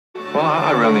Well,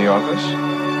 I run the office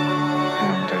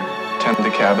and tend the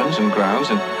cabins and grounds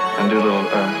and do little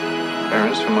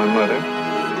errands for my mother.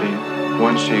 The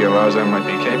ones she allows I might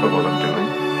be capable of doing.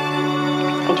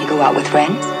 And you go out with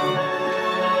friends?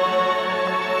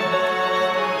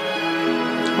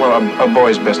 Well, a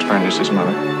boy's best friend is his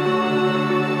mother.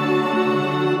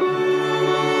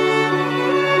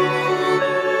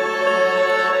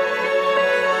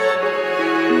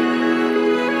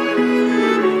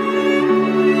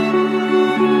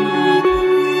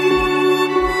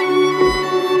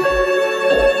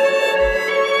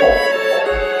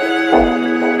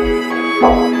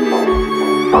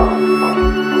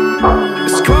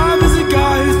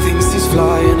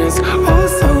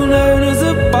 Also known as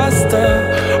a buster,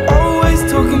 always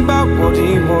talking about what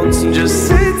he wants and just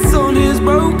sits on his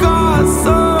broke ass.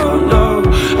 Oh no,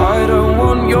 I don't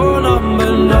want your number,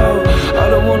 no, I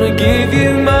don't wanna give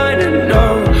you mine, and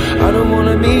no, I don't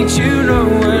wanna meet you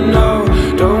nowhere, no,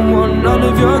 don't want none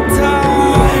of your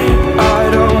time. I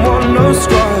don't want no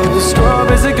scrub. The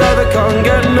scrub is a guy that can't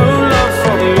get no love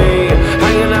from me,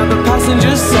 hanging out the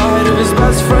passenger side of his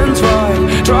best friend's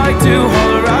ride, trying to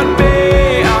holler at me.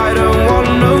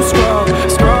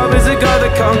 Scrub is a guy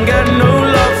that can't get no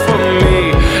love from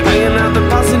me, hanging out the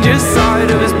passenger side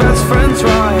of his best friend's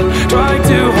ride, trying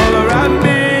to holler at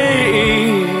me,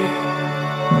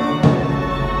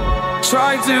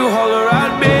 trying to holler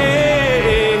at me.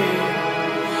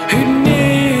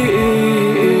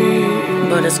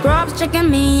 But the scrub's checking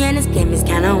me and his game is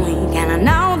kinda weak, and I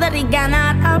know that he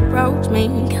cannot approach me,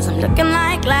 cause I'm looking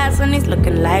like glass and he's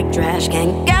looking like trash.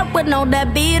 Can't get with no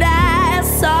deadbeat ass,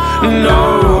 so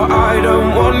no, I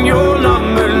don't want your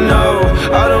number, no,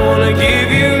 I don't wanna give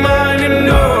you mine, and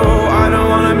no, I don't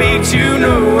wanna meet you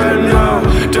nowhere, no,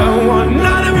 don't want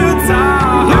none of your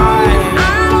time. No,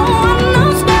 I don't want no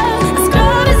scrub. A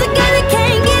scrub is a guy that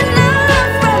can't get no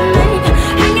love from me,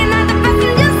 hanging out the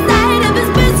passenger side of his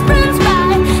best friend's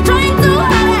ride, trying to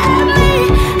holler at me.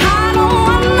 I don't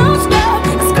want no scrub.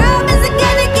 A scrub is a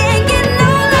guy that can't get no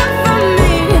love from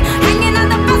me, hanging out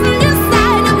the passenger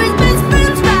side of his best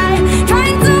friend's ride,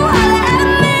 trying to holler at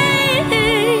me,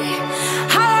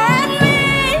 holler at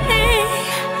me,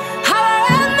 holler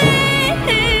at me,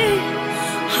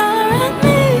 holler at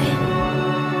me.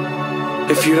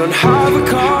 If you don't have a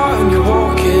car and you're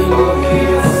walking,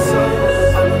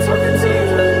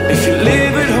 if you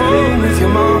live at home with your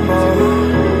mama,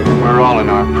 We're all in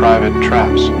our private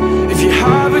traps, if you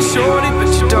have a shorty but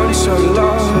you don't show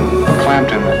love,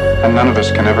 clamped in it, and none of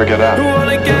us can ever get out. who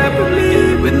wanna get with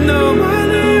me with no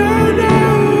money, oh no,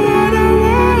 I don't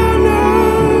wanna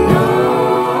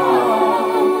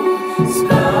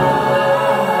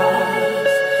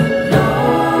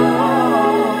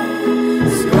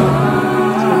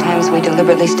Sometimes we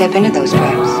deliberately step into those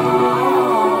traps.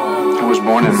 I was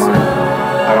born in mine.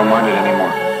 I don't mind it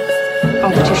anymore.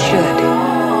 Oh, but you should.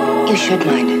 You should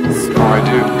mind it. Oh, I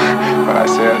do, but I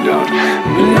say I don't.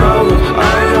 No,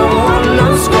 I don't want no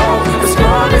scrub. A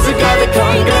scrub is a guy that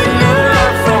can't get no